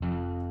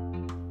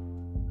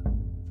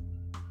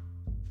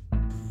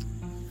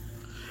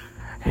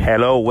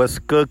Hello, what's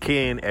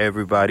cooking?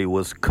 Everybody,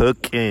 what's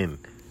cooking?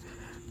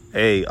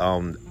 Hey,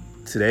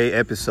 today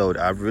episode,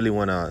 I really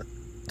want to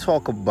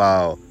talk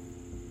about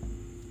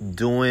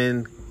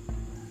doing,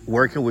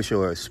 working with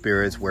your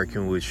spirits,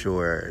 working with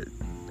your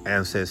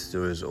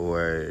ancestors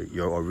or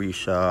your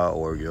Orisha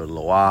or your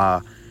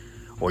Loa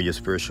or your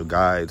spiritual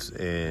guides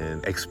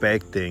and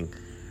expecting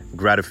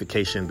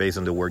gratification based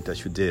on the work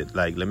that you did.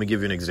 Like, let me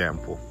give you an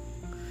example.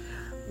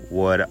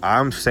 What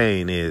I'm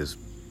saying is,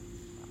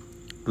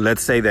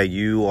 let's say that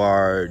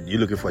you're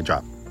looking for a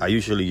job. I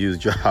usually use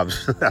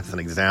jobs as an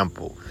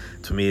example.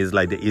 To me, it's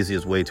like the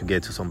easiest way to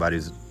get to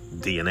somebody's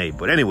DNA.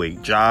 But anyway,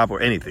 job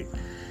or anything.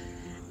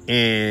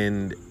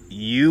 And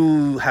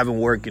you haven't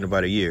worked in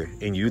about a year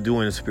and you're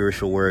doing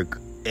spiritual work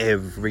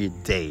every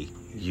day.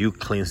 You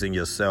cleansing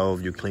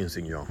yourself, you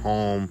cleansing your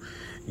home,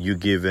 you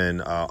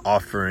giving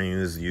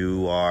offerings,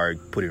 you are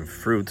putting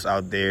fruits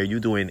out there, you're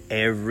doing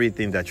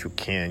everything that you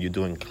can. You're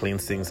doing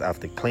cleansings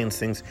after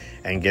cleansings,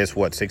 and guess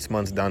what? 6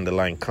 months down the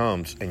line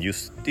comes and you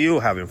still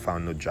haven't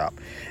found no job,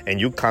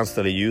 and you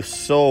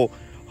so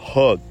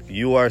hooked.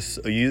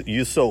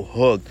 You so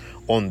hooked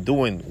on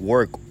doing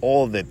work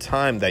all the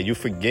time that you're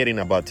forgetting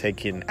about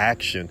taking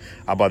action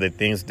about the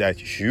things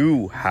that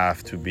you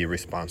have to be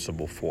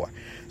responsible for.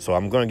 So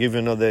I'm going to give you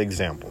another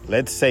example.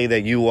 Let's say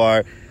that you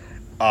are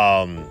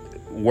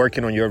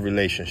working on your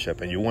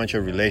relationship and you want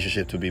your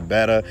relationship to be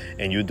better,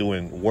 and you're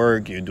doing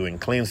work, you're doing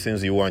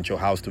cleansings, you want your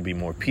house to be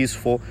more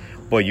peaceful,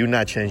 but you're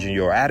not changing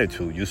your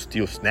attitude. You're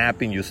still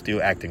snapping, you're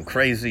still acting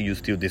crazy, you're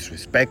still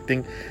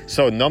disrespecting.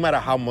 So no matter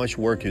how much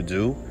work you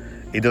do,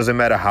 it doesn't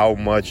matter how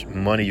much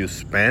money you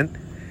spend,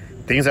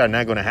 things are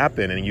not going to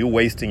happen and you're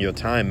wasting your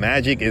time.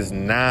 Magic is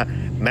not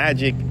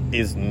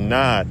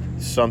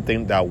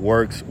something that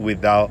works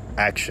without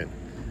action.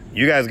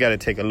 You guys got to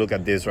take a look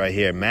at this right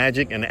here.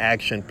 Magic and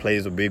action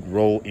plays a big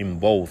role in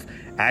both.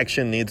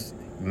 Action needs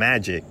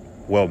magic.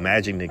 Well,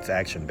 magic needs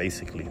action,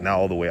 basically, not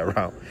all the way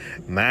around.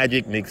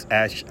 Magic needs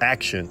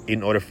action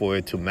in order for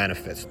it to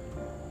manifest.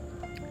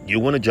 You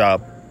want a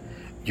job,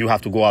 you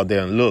have to go out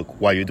there and look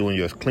while you're doing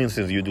your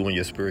cleansings, you're doing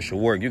your spiritual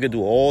work. You can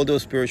do all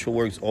those spiritual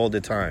works all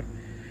the time.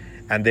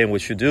 And then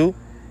what you do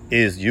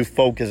is you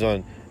focus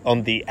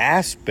on the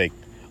aspect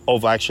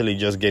of actually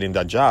just getting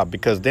that job,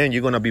 because then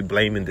you're going to be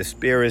blaming the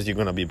spirits, you're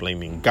going to be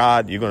blaming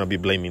God, you're going to be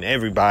blaming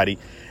everybody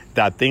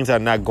that things are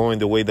not going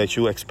the way that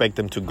you expect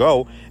them to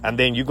go, and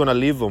then you're going to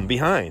leave them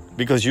behind,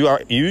 because you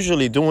are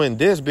usually doing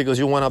this because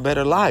you want a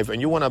better life and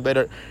you want a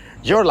better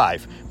your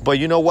life. But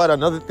you know what?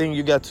 Another thing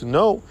you got to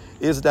know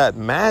is that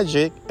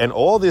magic and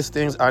all these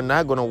things are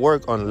not going to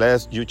work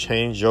unless you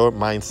change your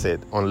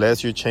mindset,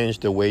 unless you change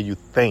the way you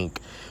think,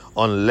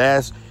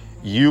 unless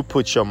you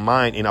put your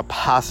mind in a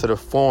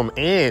positive form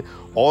and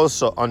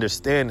also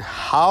understand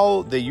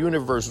how the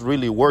universe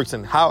really works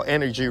and how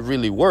energy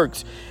really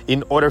works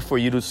in order for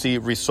you to see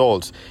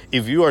results.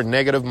 If you are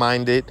negative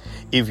minded,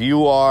 if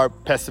you are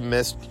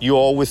pessimist, you're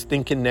always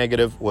thinking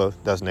negative. Well,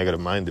 that's negative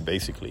minded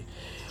basically.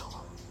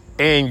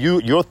 And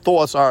your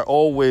thoughts are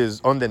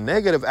always on the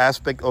negative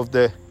aspect of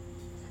the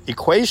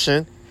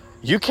equation.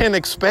 You can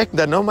expect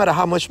that no matter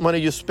how much money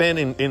you spend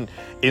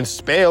in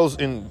spells,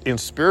 in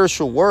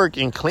spiritual work,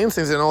 in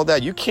cleansings and all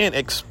that, you can't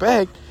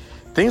expect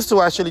things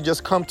to actually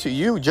just come to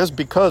you just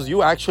because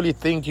you actually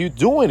think you're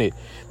doing it.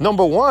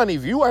 Number one,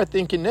 if you are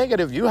thinking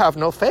negative, you have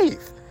no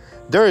faith.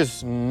 There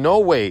is no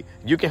way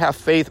you can have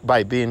faith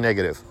by being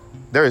negative.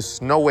 There is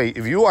no way.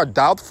 If you are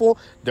doubtful,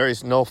 there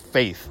is no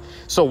faith.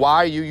 So why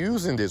are you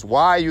using this?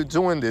 Why are you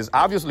doing this?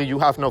 Obviously, you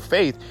have no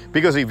faith,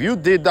 because if you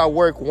did that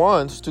work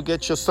once to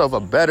get yourself a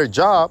better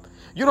job,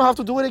 you don't have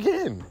to do it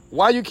again.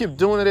 Why you keep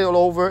doing it all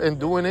over and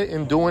doing it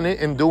and doing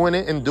it and doing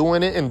it and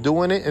doing it and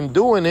doing it and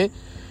doing it?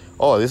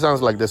 Oh, this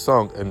sounds like the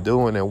song "And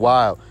Doing It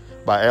Wild"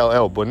 by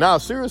LL. But now,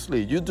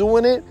 seriously, you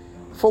doing it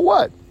for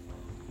what?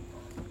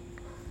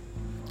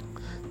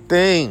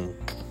 Think.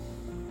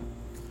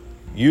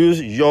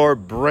 Use your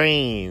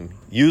brain.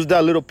 Use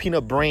that little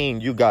peanut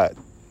brain you got.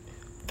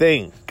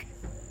 Think.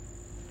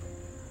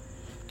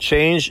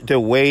 Change the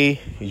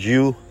way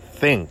you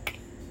think.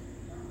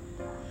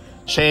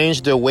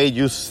 Change the way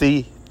you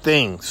see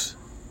things.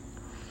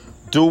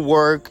 Do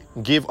work,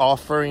 give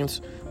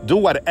offerings, do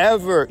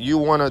whatever you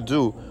want to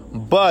do,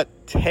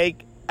 but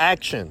take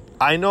action.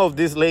 I know of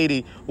this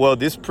lady,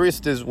 this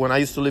priestess, when I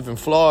used to live in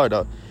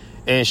Florida,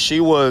 and she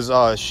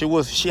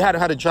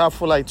hadn't had a job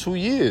for like 2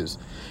 years,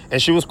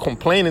 and she was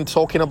complaining,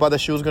 talking about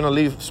that she was going to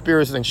leave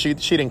spirits, and she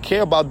didn't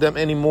care about them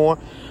anymore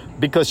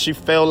because she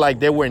felt like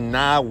they were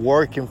not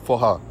working for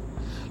her.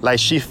 Like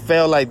she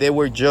felt like they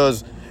were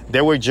just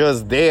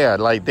there.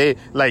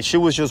 Like she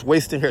was just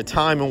wasting her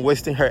time and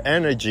wasting her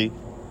energy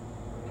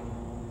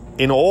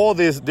in all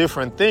these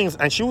different things,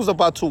 and she was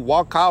about to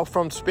walk out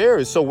from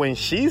spirits. So when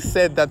she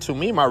said that to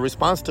me, my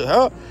response to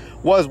her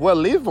was, well,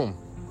 leave them.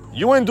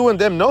 You ain't doing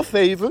them no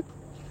favor.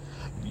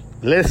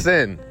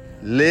 Listen.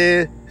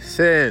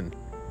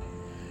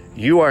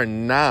 You are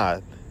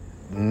not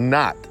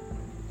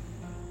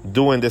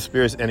doing the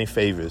spirits any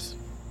favors.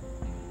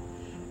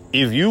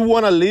 If you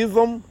want to leave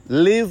them,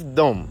 leave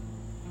them.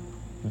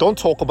 Don't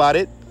talk about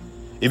it.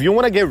 If you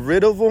want to get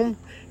rid of them,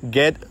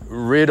 get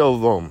rid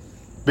of them.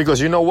 Because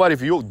you know what?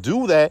 If you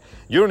do that,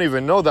 you don't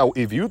even know that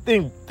if you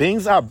think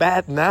things are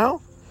bad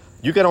now,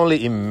 you can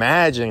only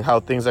imagine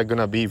how things are going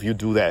to be if you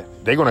do that.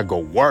 They're going to go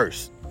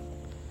worse.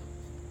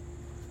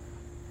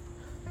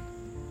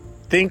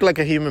 Think like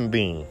a human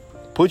being.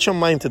 Put your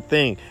mind to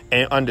think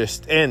and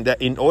understand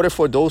that in order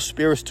for those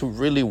spirits to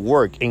really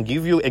work and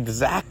give you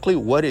exactly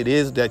what it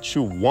is that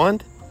you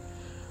want,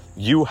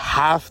 you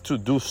have to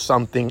do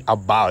something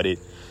about it.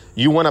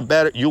 You want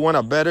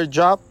a better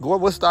job?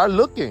 Go start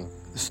looking.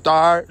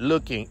 Start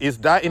looking. Is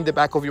that in the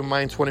back of your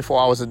mind 24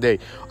 hours a day?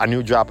 A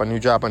new job, a new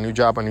job, a new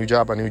job, a new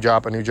job, a new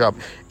job, a new job.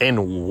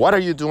 And what are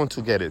you doing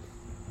to get it?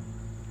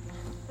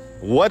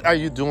 What are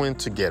you doing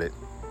to get it?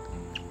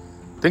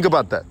 Think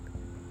about that.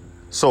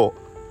 So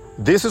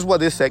this is what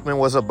this segment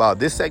was about.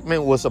 This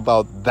segment was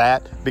about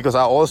that because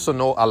I also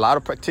know a lot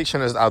of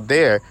practitioners out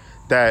there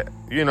that,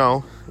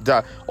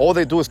 that all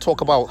they do is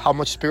talk about how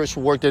much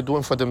spiritual work they're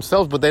doing for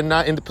themselves, but they're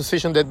not in the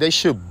position that they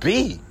should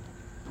be.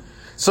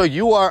 So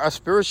you are a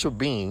spiritual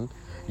being,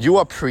 you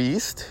are a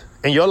priest,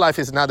 and your life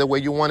is not the way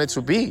you want it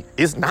to be.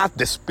 It's not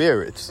the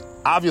spirits.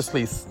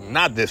 Obviously, it's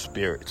not the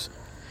spirits.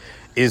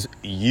 It's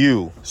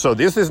you. So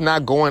this is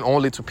not going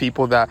only to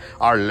people that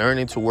are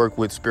learning to work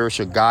with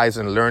spiritual guides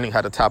and learning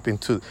how to tap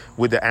into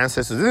with the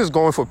ancestors. This is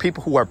going for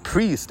people who are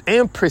priests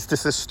and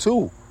priestesses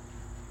too.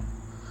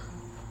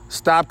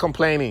 Stop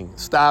complaining.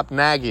 Stop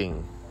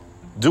nagging.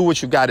 Do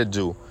what you got to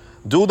do.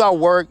 Do that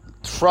work,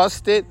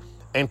 trust it,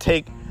 and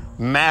take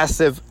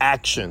massive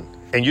action.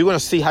 And you're going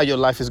to see how your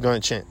life is going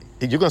to change.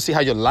 You're going to see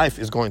how your life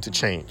is going to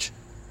change.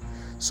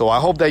 So I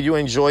hope that you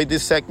enjoyed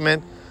this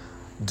segment.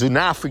 Do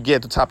not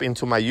forget to tap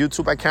into my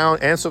YouTube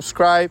account and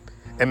subscribe.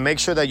 And make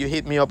sure that you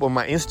hit me up on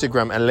my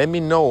Instagram and let me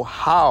know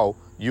how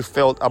you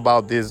felt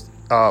about this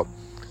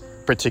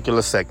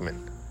particular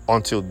segment.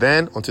 Until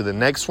then, until the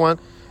next one,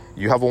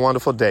 you have a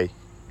wonderful day.